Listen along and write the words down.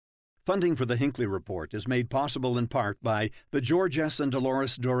Funding for the Hinckley Report is made possible in part by the George S. and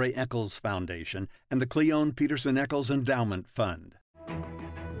Dolores Doré Eccles Foundation and the Cleone Peterson Eccles Endowment Fund.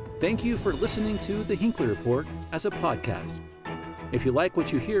 Thank you for listening to the Hinckley Report as a podcast. If you like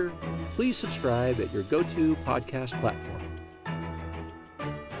what you hear, please subscribe at your go-to podcast platform.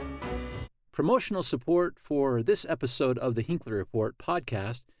 Promotional support for this episode of the Hinckley Report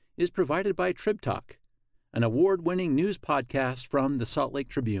podcast is provided by TribTalk, an award-winning news podcast from the Salt Lake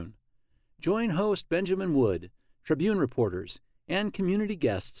Tribune. Join host Benjamin Wood, Tribune reporters, and community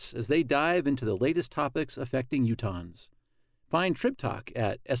guests as they dive into the latest topics affecting Utahns. Find TribTalk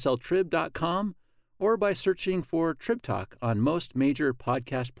at sltrib.com or by searching for TribTalk on most major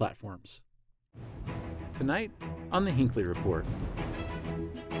podcast platforms. Tonight on the Hinckley Report,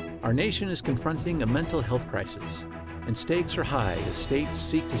 our nation is confronting a mental health crisis, and stakes are high as states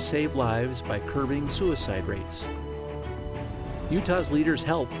seek to save lives by curbing suicide rates. Utah's leaders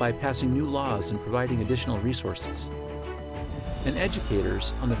help by passing new laws and providing additional resources. And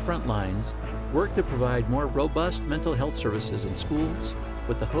educators on the front lines work to provide more robust mental health services in schools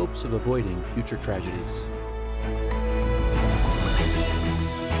with the hopes of avoiding future tragedies.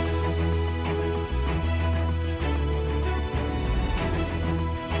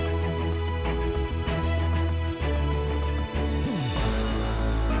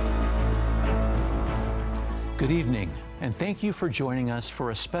 Good evening, and thank you for joining us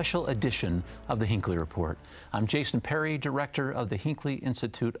for a special edition of the Hinckley Report. I'm Jason Perry, director of the Hinckley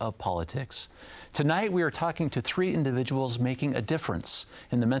Institute of Politics. Tonight, we are talking to three individuals making a difference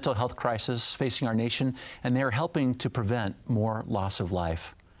in the mental health crisis facing our nation, and they are helping to prevent more loss of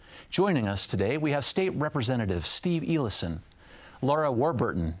life. Joining us today, we have State Representative Steve Eliason, Laura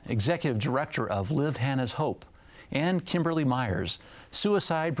Warburton, Executive Director of Live Hannah's Hope, and Kimberly Myers,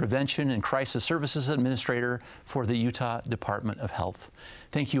 Suicide Prevention and Crisis Services Administrator for the Utah Department of Health.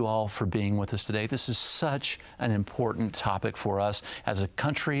 Thank you all for being with us today. This is such an important topic for us as a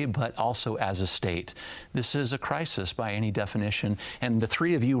country, but also as a state. This is a crisis by any definition, and the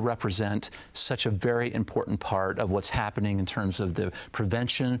three of you represent such a very important part of what's happening in terms of the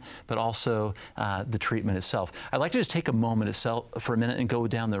prevention, but also the treatment itself. I'd like to just take a moment for a minute and go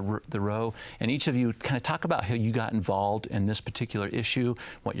down the row, and each of you kind of talk about how you got involved in this particular issue,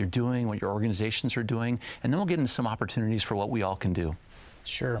 what you're doing, what your organizations are doing, and then we'll get into some opportunities for what we all can do.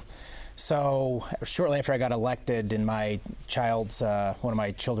 Sure. So shortly after I got elected in my one of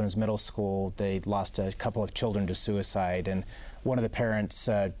my children's middle school, they lost a couple of children to suicide, and one of the parents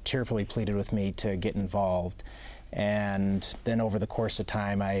tearfully pleaded with me to get involved. And then over the course of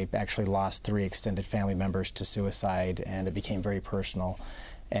time, I actually lost 3 extended family members to suicide, and it became very personal.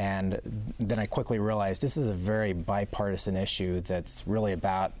 And then I quickly realized this is a very bipartisan issue that's really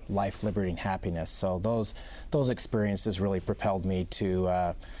about life, liberty, and happiness. So those experiences really propelled me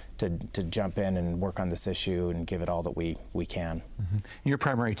to jump in and work on this issue and give it all that we can. Mm-hmm. Your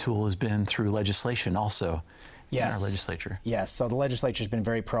primary tool has been through legislation also. Yes. In our legislature. Yes, so the legislature's been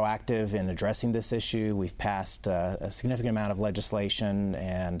very proactive in addressing this issue. We've passed a significant amount of legislation,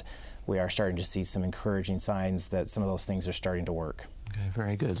 and we are starting to see some encouraging signs that some of those things are starting to work. Okay,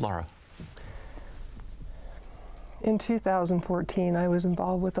 very good. Laura. In 2014, I was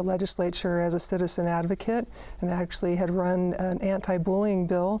involved with the legislature as a citizen advocate and actually had run an anti-bullying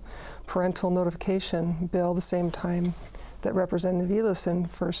bill, parental notification bill, the same time that Representative Eliason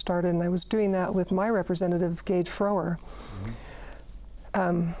first started, and I was doing that with my representative, Gage Frower.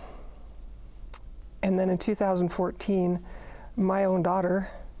 Mm-hmm. And then in 2014, my own daughter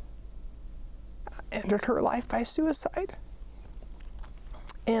ended her life by suicide.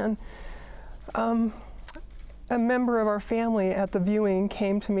 And a member of our family at the viewing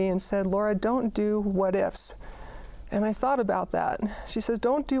came to me and said, "Laura, don't do what ifs." And I thought about that. She says,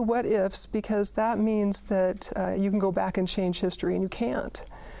 "Don't do what ifs, because that means that you can go back and change history, and you can't."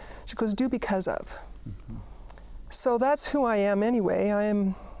 She goes, "Do because of." Mm-hmm. So that's who I am anyway.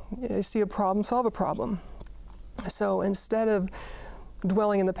 I see a problem, solve a problem. So instead of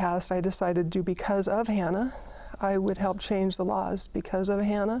dwelling in the past, I decided to do because of Hannah. I would help change the laws because of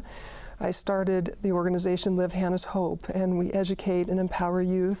Hannah. I started the organization Live Hannah's Hope, and we educate and empower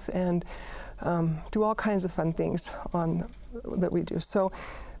youth and do all kinds of fun things that we do. So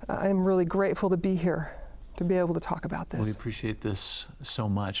I'm really grateful to be here, to be able to talk about this. Well, we appreciate this so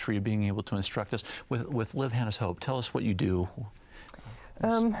much for you being able to instruct us. With Live Hannah's Hope, tell us what you do.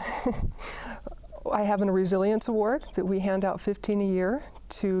 I have a Resilience Award that we hand out 15 a year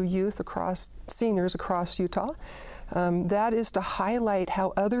to seniors across Utah. That is to highlight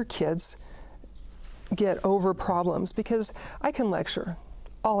how other kids get over problems, because I can lecture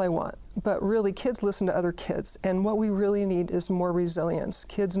all I want. But really, kids listen to other kids, and what we really need is more resilience.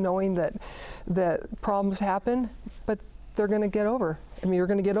 Kids knowing that problems happen, but they're going to get over. I mean, you're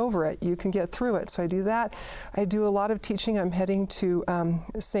going to get over it. You can get through it. So I do that. I do a lot of teaching. I'm heading to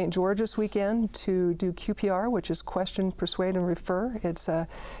St. George this weekend to do QPR, which is Question, Persuade, and Refer. It's a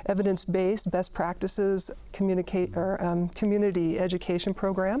evidence-based, best practices community education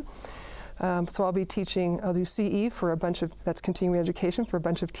program. So I'll be teaching, I'll do CE for a bunch of, that's continuing education for a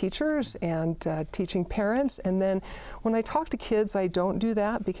bunch of teachers and teaching parents. And then when I talk to kids, I don't do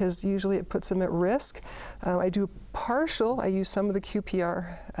that because usually it puts them at risk. I do partial, I use some of the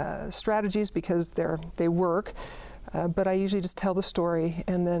QPR strategies because they work, but I usually just tell the story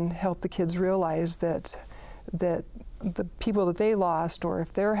and then help the kids realize that the people that they lost, or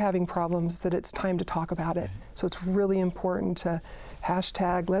if they're having problems, that it's time to talk about it. So it's really important to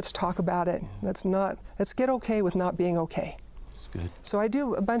hashtag, let's talk about it. Let's get okay with not being okay. Good. So I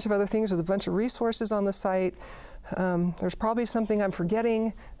do a bunch of other things. There's a bunch of resources on the site. There's probably something I'm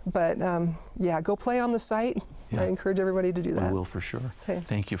forgetting, but yeah, go play on the site. Yeah. I encourage everybody to do that. I will for sure. Okay.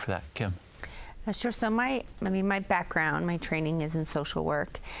 Thank you for that, Kim. Sure. So my background, my training is in social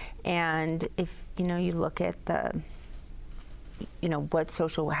work, and if you look at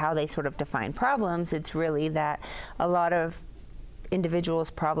how they sort of define problems, it's really that a lot of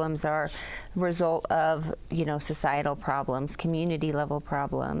individuals' problems are a result of societal problems, community level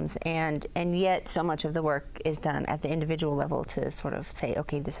problems, and yet so much of the work is done at the individual level to sort of say,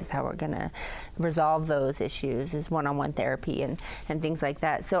 okay, this is how we're going to resolve those issues, is one-on-one therapy and things like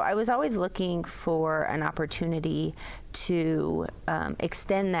that. So I was always looking for an opportunity to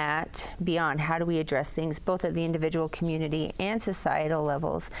extend that beyond how do we address things both at the individual, community, and societal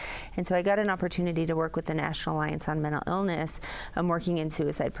levels. And so I got an opportunity to work with the National Alliance on Mental Illness. I'm working in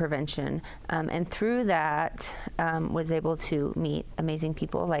suicide prevention, and through that was able to meet amazing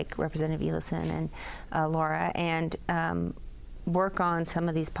people like Representative Eliason and Laura, and work on some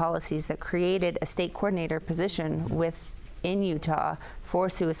of these policies that created a state coordinator position in Utah for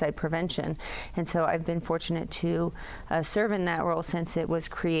suicide prevention. And so I've been fortunate to serve in that role since it was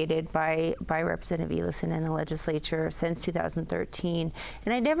created by Representative Eliason in the legislature since 2013.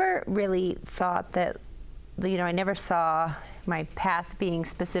 And I never really thought that, I never saw my path being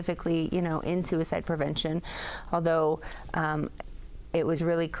specifically, in suicide prevention, although it was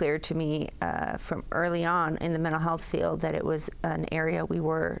really clear to me from early on in the mental health field that it was an area we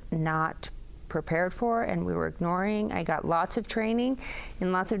were not prepared for and we were ignoring. I got lots of training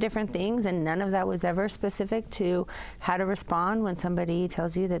in lots of different things, and none of that was ever specific to how to respond when somebody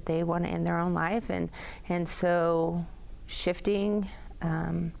tells you that they want to end their own life. And so shifting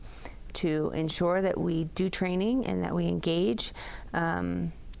to ensure that we do training and that we engage.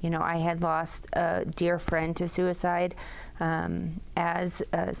 I had lost a dear friend to suicide as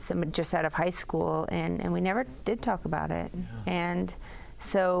just out of high school, and we never did talk about it. Yeah. And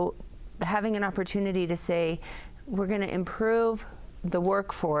so having an opportunity to say, we're going to improve the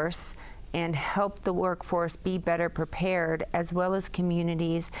workforce and help the workforce be better prepared, as well as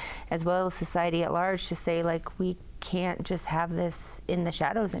communities, as well as society at large, to say, we can't just have this in the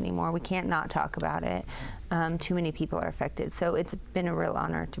shadows anymore. We can't not talk about it. Too many people are affected. So it's been a real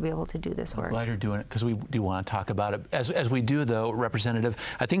honor to be able to do this work. I'm glad you're doing it, because we do want to talk about it. As we do, though, Representative,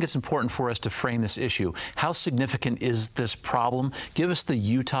 I think it's important for us to frame this issue. How significant is this problem? Give us the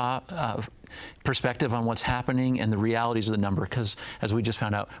Utah perspective on what's happening and the realities of the number, because as we just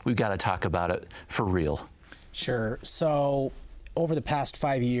found out, we've got to talk about it for real. Sure. So over the past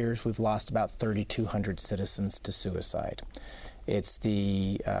 5 years, we've lost about 3,200 citizens to suicide. It's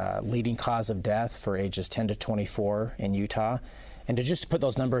the leading cause of death for ages 10 to 24 in Utah. And to just put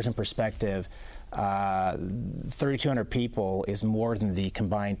those numbers in perspective, 3,200 people is more than the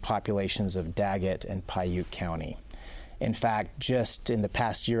combined populations of Daggett and Paiute County. In fact, just in the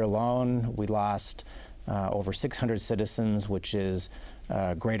past year alone, we lost over 600 citizens, which is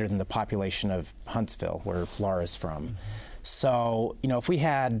greater than the population of Huntsville, where Laura's from. Mm-hmm. So, if we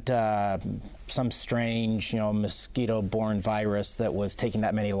had some strange, mosquito-borne virus that was taking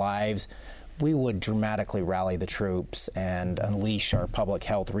that many lives, we would dramatically rally the troops and unleash our public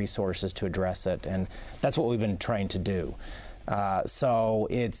health resources to address it. And that's what we've been trying to do. So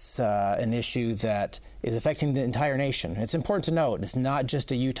it's an issue that is affecting the entire nation. It's important to note, it's not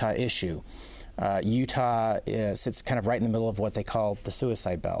just a Utah issue. Utah sits kind of right in the middle of what they call the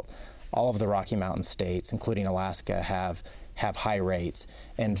suicide belt. All of the Rocky Mountain states, including Alaska, have high rates,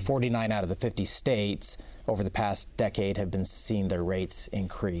 and 49 out of the 50 states over the past decade have been seeing their rates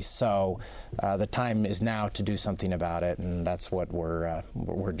increase. So the time is now to do something about it, and that's what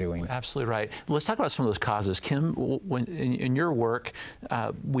we're doing. Absolutely right. Let's talk about some of those causes. Kim, when in your work,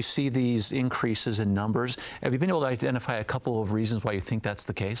 we see these increases in numbers. Have you been able to identify a couple of reasons why you think that's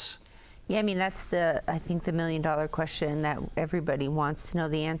the case? Yeah, I mean, that's I think the million-dollar question that everybody wants to know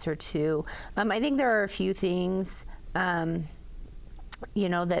the answer to. I think there are a few things, that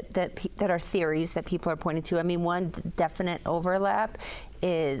are theories that people are pointing to. I mean, one definite overlap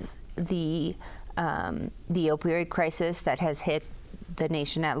is the opioid crisis that has hit the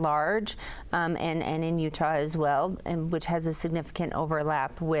nation at large, and in Utah as well, and which has a significant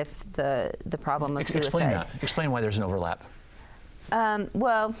overlap with the problem of suicide. Explain that. Explain why there's an overlap.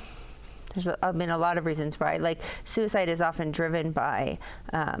 Well, there's a lot of reasons why. Like, suicide is often driven by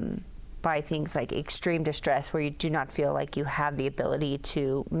things like extreme distress, where you do not feel like you have the ability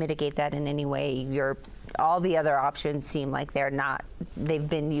to mitigate that in any way. All the other options seem like they've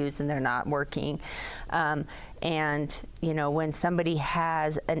been used and they're not working. And when somebody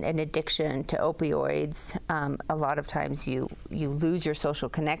has an addiction to opioids, a lot of times you lose your social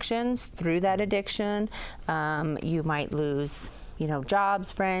connections through that addiction. You might lose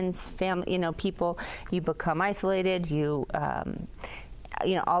jobs, friends, family, people. You become isolated.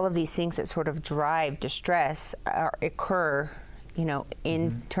 All of these things that sort of drive distress occur,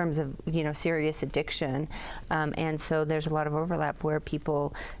 in terms of, serious addiction. And so there's a lot of overlap where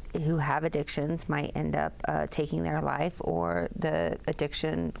people who have addictions might end up taking their life, or the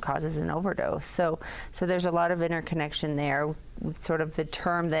addiction causes an overdose. So there's a lot of interconnection there. Sort of the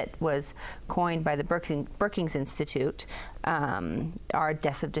term that was coined by the Brookings Institute are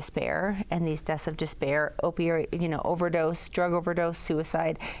deaths of despair, and these deaths of despair, opioid, overdose, drug overdose,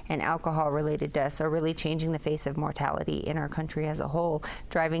 suicide, and alcohol-related deaths are really changing the face of mortality in our country as a whole,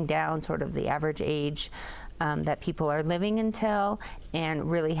 driving down sort of the average age that people are living until, and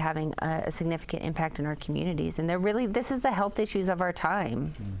really having a significant impact in our communities. And this is the health issues of our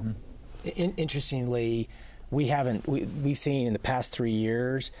time. Mm-hmm. Interestingly, we've seen in the past 3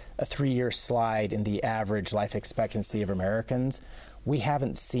 years a 3-year slide in the average life expectancy of Americans. We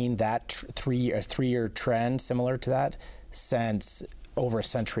haven't seen that three-year trend similar to that since over a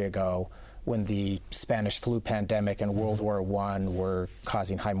century ago, when the Spanish flu pandemic and World War I were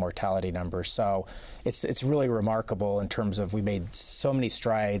causing high mortality numbers. So it's really remarkable in terms of we made so many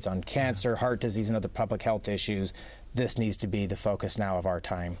strides on cancer, heart disease, and other public health issues. This needs to be the focus now of our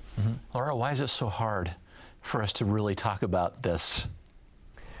time. Mm-hmm. Laura, why is it so hard for us to really talk about this?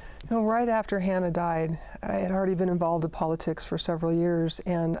 Right after Hannah died, I had already been involved in politics for several years,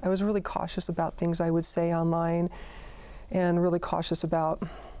 and I was really cautious about things I would say online, and really cautious about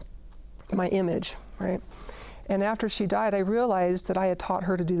my image, right? And after she died, I realized that I had taught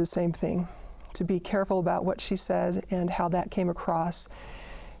her to do the same thing, to be careful about what she said and how that came across,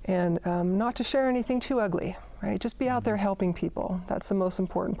 and not to share anything too ugly, right? Just be out there helping people. That's the most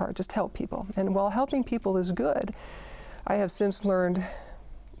important part, just help people. And while helping people is good, I have since learned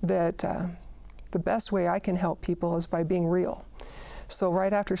that the best way I can help people is by being real. So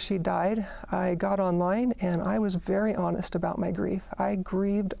right after she died, I got online and I was very honest about my grief. I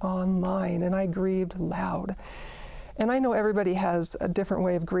grieved online and I grieved loud. And I know everybody has a different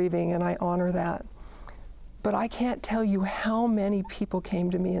way of grieving, and I honor that. But I can't tell you how many people came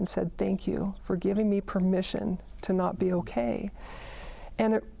to me and said, thank you for giving me permission to not be okay.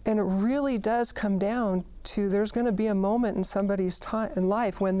 And it really does come down to, there's going to be a moment in somebody's time in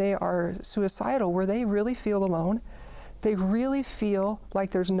life when they are suicidal, where they really feel alone. They really feel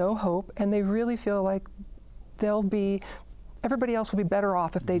like there's no hope, and they really feel like everybody else will be better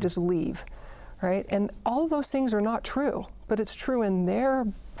off if they just leave, right? And all of those things are not true, but it's true in their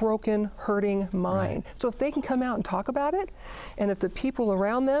broken, hurting mind. Right. So if they can come out and talk about it, and if the people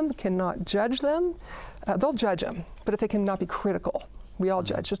around them cannot judge them, they'll judge them. But if they cannot be critical, we all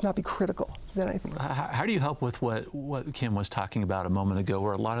judge, just not be critical, then I think. How do you help with what Kim was talking about a moment ago,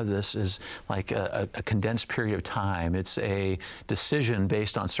 where a lot of this is like a condensed period of time? It's a decision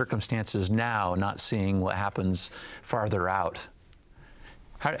based on circumstances now, not seeing what happens farther out.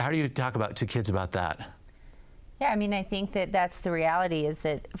 How do you talk to kids about that? Yeah, I mean, I think that's the reality, is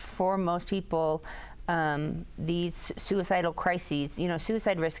that for most people, these suicidal crises,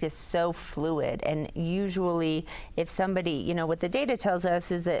 suicide risk is so fluid, and usually if somebody, what the data tells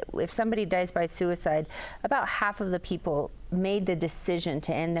us is that if somebody dies by suicide, about half of the people made the decision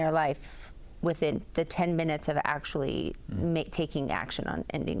to end their life within the 10 minutes of actually taking action on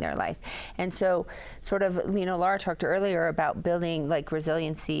ending their life. And so sort of, Laura talked earlier about building like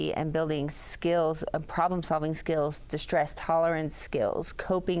resiliency and building skills, problem solving skills, distress tolerance skills,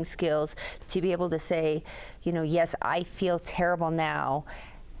 coping skills, to be able to say, yes, I feel terrible now.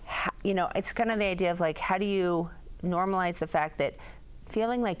 It's kind of the idea of like, how do you normalize the fact that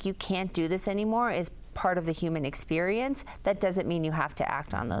feeling like you can't do this anymore is part of the human experience. That doesn't mean you have to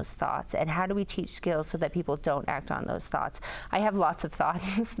act on those thoughts. And how do we teach skills so that people don't act on those thoughts? I have lots of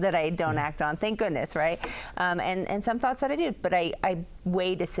thoughts that I don't act on, thank goodness, right? And some thoughts that I do, but I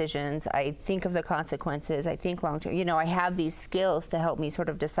weigh decisions, I think of the consequences, I think long term. I have these skills to help me sort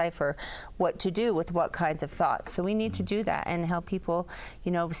of decipher what to do with what kinds of thoughts. So we need to do that and help people,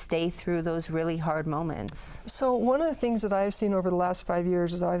 stay through those really hard moments. So one of the things that I've seen over the last 5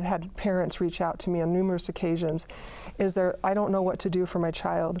 years is I've had parents reach out to me on numerous occasions is I don't know what to do for my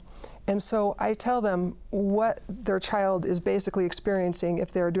child. And so I tell them what their child is basically experiencing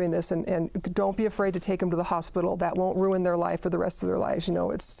if they're doing this, and don't be afraid to take them to the hospital. That won't ruin their life for the rest of their lives.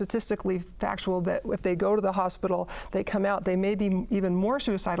 It's statistically factual that if they go to the hospital, they come out, they may be even more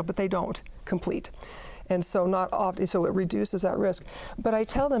suicidal, but they don't complete. And so not often, so it reduces that risk. But I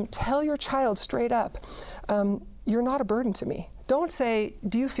tell them, tell your child straight up, you're not a burden to me. Don't say,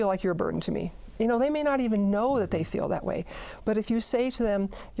 do you feel like you're a burden to me? They may not even know that they feel that way. But if you say to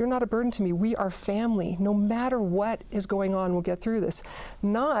them, you're not a burden to me, we are family. No matter what is going on, we'll get through this.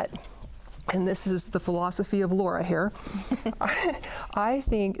 Not, and this is the philosophy of Laura here, I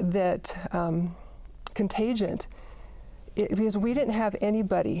think that Contagion, because we didn't have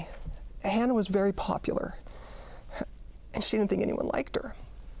anybody, Hannah was very popular, and she didn't think anyone liked her,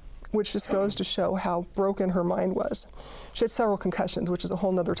 which just goes to show how broken her mind was. She had several concussions, which is a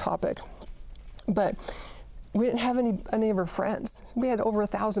whole nother topic. But we didn't have any of her friends. We had over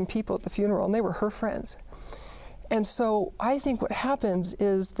 1,000 people at the funeral, and they were her friends. And so I think what happens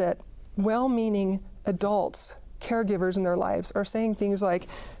is that well-meaning adults, caregivers in their lives, are saying things like,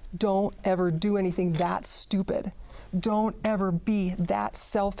 don't ever do anything that stupid. Don't ever be that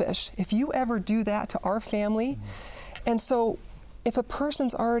selfish. If you ever do that to our family, and so if a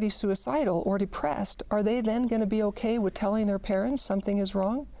person's already suicidal or depressed, are they then going to be okay with telling their parents something is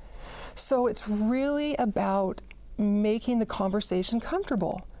wrong? So it's really about making the conversation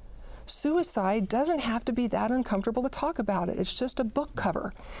comfortable. Suicide doesn't have to be that uncomfortable to talk about it. It's just a book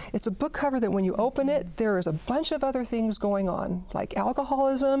cover. It's a book cover that when you open it, there is a bunch of other things going on, like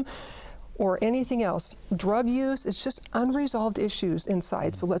alcoholism or anything else. Drug use, it's just unresolved issues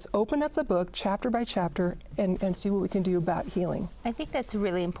inside. So let's open up the book chapter by chapter and see what we can do about healing. I think that's a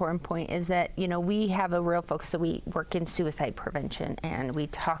really important point, is that, we have a real focus. So we work in suicide prevention, and we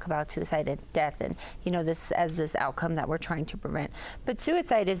talk about suicide and death and, this as this outcome that we're trying to prevent. But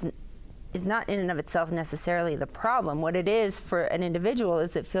suicide is not in and of itself necessarily the problem. What it is for an individual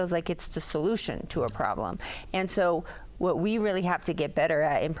is it feels like it's the solution to a problem. And so what we really have to get better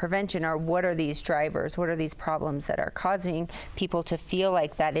at in prevention are, what are these drivers? What are these problems that are causing people to feel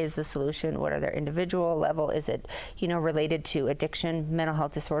like that is the solution? What are their individual level? Is it, related to addiction, mental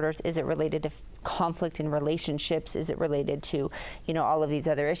health disorders? Is it related to conflict in relationships? Is it related to, all of these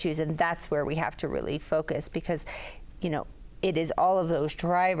other issues? And that's where we have to really focus, because, it is all of those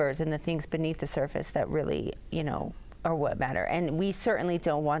drivers and the things beneath the surface that really, are what matter. And we certainly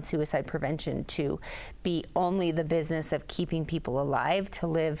don't want suicide prevention to be only the business of keeping people alive to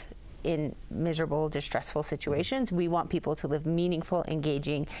live in miserable, distressful situations. We want people to live meaningful,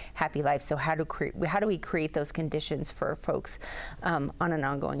 engaging, happy lives. So how do we create those conditions for folks on an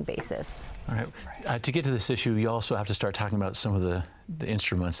ongoing basis? All right. To get to this issue, you also have to start talking about some of the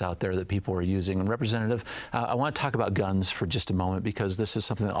instruments out there that people are using. And Representative, I want to talk about guns for just a moment, because this is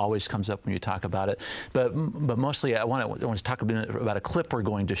something that always comes up when you talk about it. But mostly, I want to talk a bit about a clip we're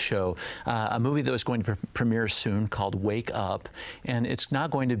going to show, a movie that was going to premiere soon called Wake Up, and it's not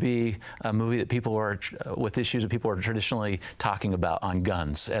going to be a movie that people are with issues that people are traditionally talking about on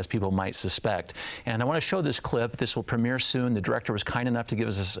guns, as people might suspect. And I want to show this clip. This will premiere soon. The director was kind enough to give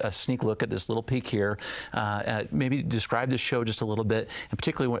us a sneak look at this little peek here. Maybe describe the show just a little bit, and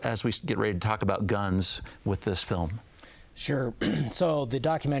particularly as we get ready to talk about guns with this film. Sure. So the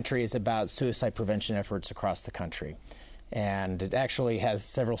documentary is about suicide prevention efforts across the country, and it actually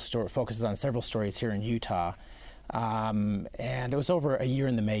has focuses on several stories here in Utah. And it was over a year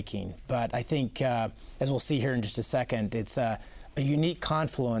in the making. But I think, as we'll see here in just a second, it's a unique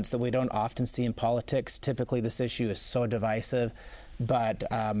confluence that we don't often see in politics. Typically, this issue is so divisive. But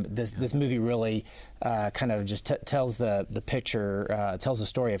this movie really kind of just tells the picture, tells the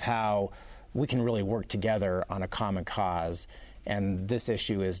story of how we can really work together on a common cause. And this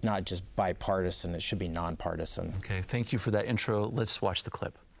issue is not just bipartisan, it should be nonpartisan. Okay, thank you for that intro. Let's watch the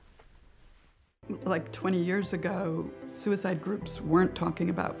clip. Like 20 years ago, suicide groups weren't talking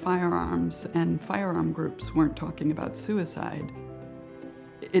about firearms, and firearm groups weren't talking about suicide.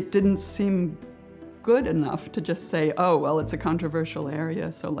 It didn't seem good enough to just say, oh, well, it's a controversial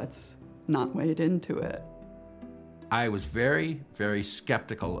area, so let's not wade into it. I was very, very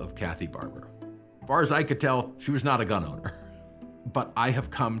skeptical of Kathy Barber. As far as I could tell, she was not a gun owner. But I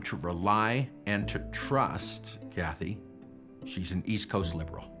have come to rely and to trust Kathy. She's an East Coast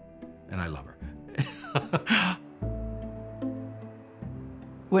liberal, and I love her.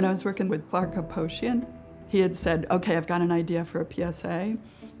 When I was working with Clark Aposhian, he had said, okay, I've got an idea for a PSA.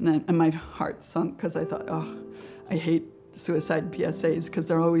 And my heart sunk because I thought, oh, I hate suicide PSAs because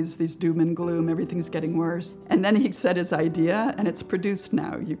they're always these doom and gloom, everything's getting worse. And then he said his idea, and it's produced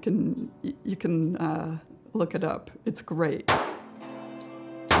now. You can look it up. It's great.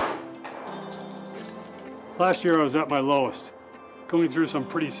 Last year I was at my lowest, going through some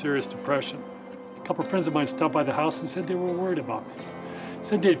pretty serious depression. A couple of friends of mine stopped by the house and said they were worried about me.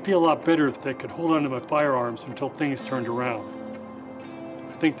 Said they'd feel a lot better if they could hold on to my firearms until things turned around.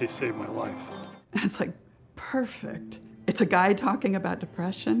 I think they saved my life. And it's like, perfect. It's a guy talking about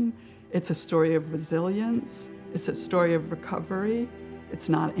depression. It's a story of resilience. It's a story of recovery. It's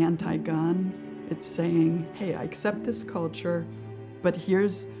not anti-gun. It's saying, hey, I accept this culture, but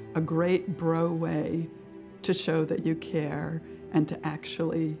here's a great bro way to show that you care and to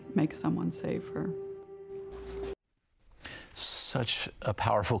actually make someone safer. Such a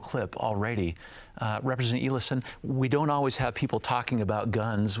powerful clip already. Representative Eliason, we don't always have people talking about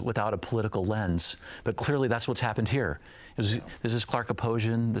guns without a political lens, but clearly that's what's happened here. This is Clark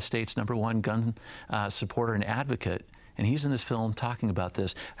Aposhian, the state's #1 gun supporter and advocate, and he's in this film talking about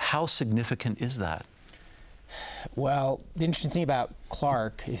this. How significant is that? Well, the interesting thing about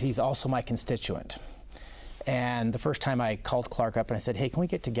Clark is he's also my constituent. And the first time I called Clark up and I said, hey, can we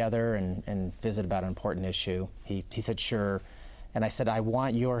get together and visit about an important issue? He said, sure. And I said, I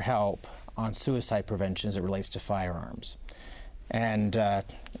want your help on suicide prevention as it relates to firearms. And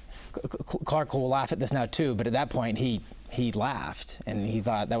Clark will laugh at this now too, but at that point he laughed and he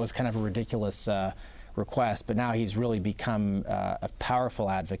thought that was kind of a ridiculous request, but now he's really become a powerful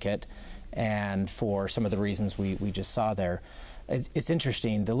advocate, and for some of the reasons we just saw there. It's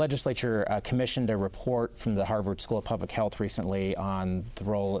interesting. The legislature commissioned a report from the Harvard School of Public Health recently on the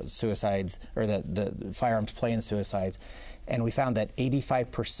role suicides, or the firearms play in suicides, and we found that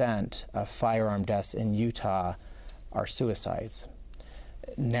 85% of firearm deaths in Utah are suicides.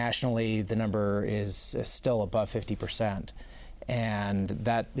 Nationally, the number is still above 50%, and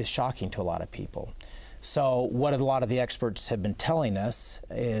that is shocking to a lot of people. So what a lot of the experts have been telling us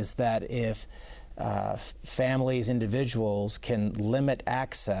is that if families, individuals can limit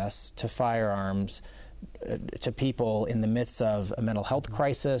access to firearms to people in the midst of a mental health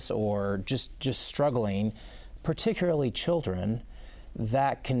crisis or just struggling, particularly children,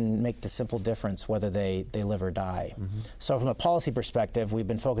 that can make the simple difference whether they live or die. Mm-hmm. So from a policy perspective, we've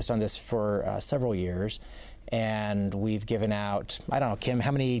been focused on this for several years, and we've given out, I don't know, Kim,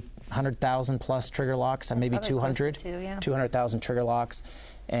 how many 100,000 plus trigger locks? Maybe 200? 200,000 trigger locks.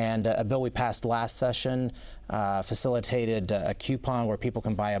 And a bill we passed last session facilitated a coupon where people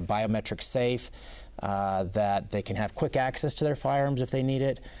can buy a biometric safe that they can have quick access to their firearms if they need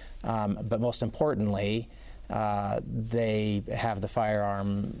it. But most importantly, they have the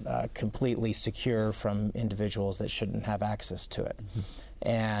firearm completely secure from individuals that shouldn't have access to it. Mm-hmm.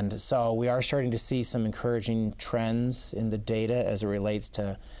 And so we are starting to see some encouraging trends in the data as it relates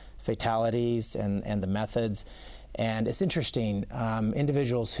to fatalities and the methods. And it's interesting,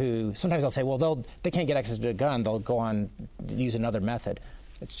 individuals who, sometimes I'll say, well, they can't get access to a gun, they'll go on to use another method.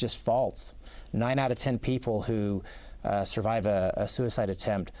 It's just false. 9 out of 10 people who survive a suicide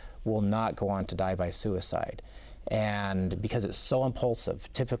attempt will not go on to die by suicide. And because it's so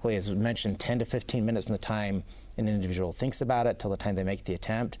impulsive, typically, as mentioned, 10 to 15 minutes from the time an individual thinks about it till the time they make the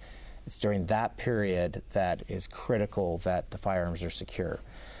attempt, it's during that period that is critical that the firearms are secure.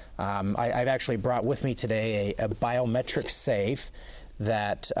 I've actually brought with me today a biometric safe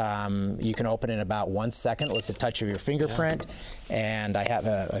that you can open in about 1 second with the touch of your fingerprint. And I have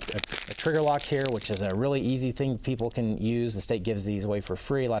a trigger lock here, which is a really easy thing people can use. The state gives these away for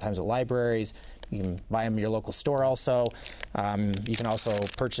free, a lot of times at libraries. You can buy them in your local store also. You can also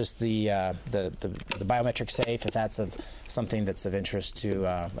purchase the biometric safe if that's something that's of interest to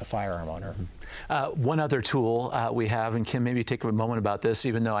a firearm owner. One other tool we have, and Kim, maybe take a moment about this,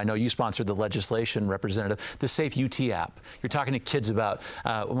 even though I know you sponsored the legislation, Representative, the Safe UT app. You're talking to kids about,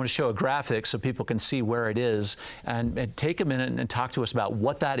 I want to show a graphic so people can see where it is, and take a minute and talk to us about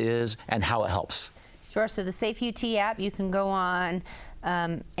what that is and how it helps. Sure. So the Safe UT app, you can go on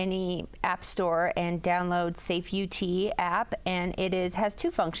any app store and download Safe UT app, and it has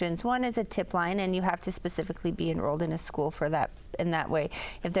two functions. One is a tip line, and you have to specifically be enrolled in a school for that. In that way,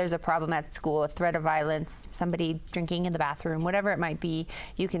 if there's a problem at school, a threat of violence, somebody drinking in the bathroom, whatever it might be,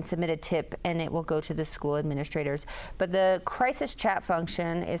 you can submit a tip and it will go to the school administrators. But the crisis chat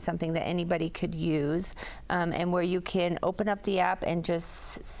function is something that anybody could use, and where you can open up the app and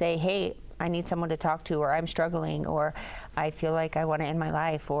just say, hey, I need someone to talk to, or I'm struggling, or I feel like I want to end my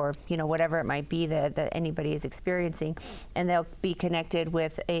life, or whatever it might be that anybody is experiencing, and they'll be connected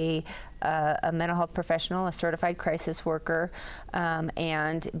with a mental health professional, a certified crisis worker,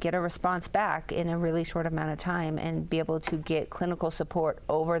 and get a response back in a really short amount of time, and be able to get clinical support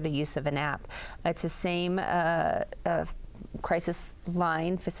over the use of an app. It's the same crisis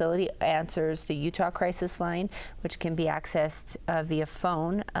line facility answers the Utah crisis line, which can be accessed via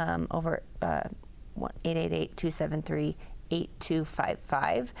phone over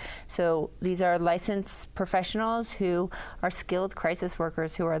 888-273-8255. So these are licensed professionals who are skilled crisis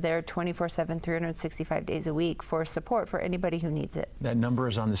workers who are there 24/7, 365 days a week for support for anybody who needs it. That number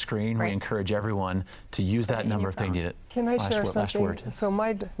is on the screen. Right. We encourage everyone to use that number if they need it. Can I share something? So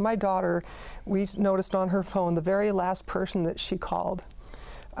my daughter, we noticed on her phone the very last person that she called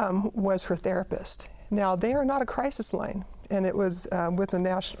was her therapist. Now, they are not a crisis line, and it was with a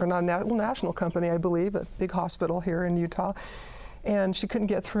national company, I believe, a big hospital here in Utah, and she couldn't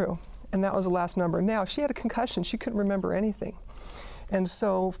get through, and that was the last number. Now, she had a concussion. She couldn't remember anything. And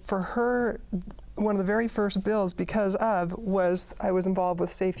so for her, one of the very first bills because of was I was involved with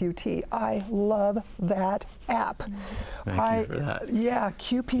Safe UT. I love that app. Thank you for that. Yeah,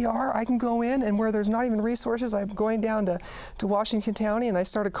 QPR, I can go in, and where there's not even resources, I'm going down to Washington County, and I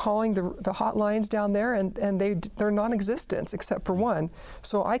started calling the hotlines down there, and they're non-existent except for one.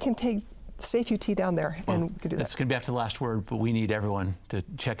 So I can take Safe UT down there and do that. That's going to be after the last word, but we need everyone to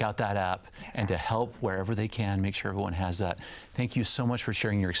check out that app and to help wherever they can, make sure everyone has that. Thank you so much for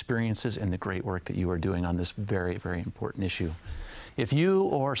sharing your experiences and the great work that you are doing on this very, very important issue. If you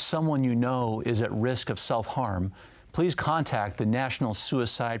or someone you know is at risk of self-harm, please contact the National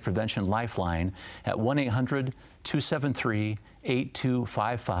Suicide Prevention Lifeline at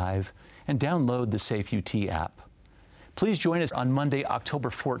 1-800-273-8255 and download the Safe UT app. Please join us on Monday, October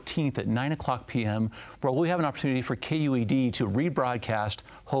 14th at 9:00 p.m., where we have an opportunity for KUED to rebroadcast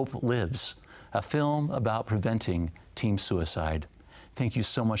Hope Lives, a film about preventing teen suicide. Thank you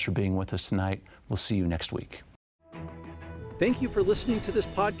so much for being with us tonight. We'll see you next week. Thank you for listening to this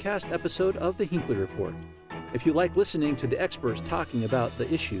podcast episode of the Hinckley Report. If you like listening to the experts talking about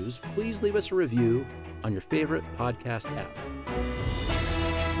the issues, please leave us a review on your favorite podcast app.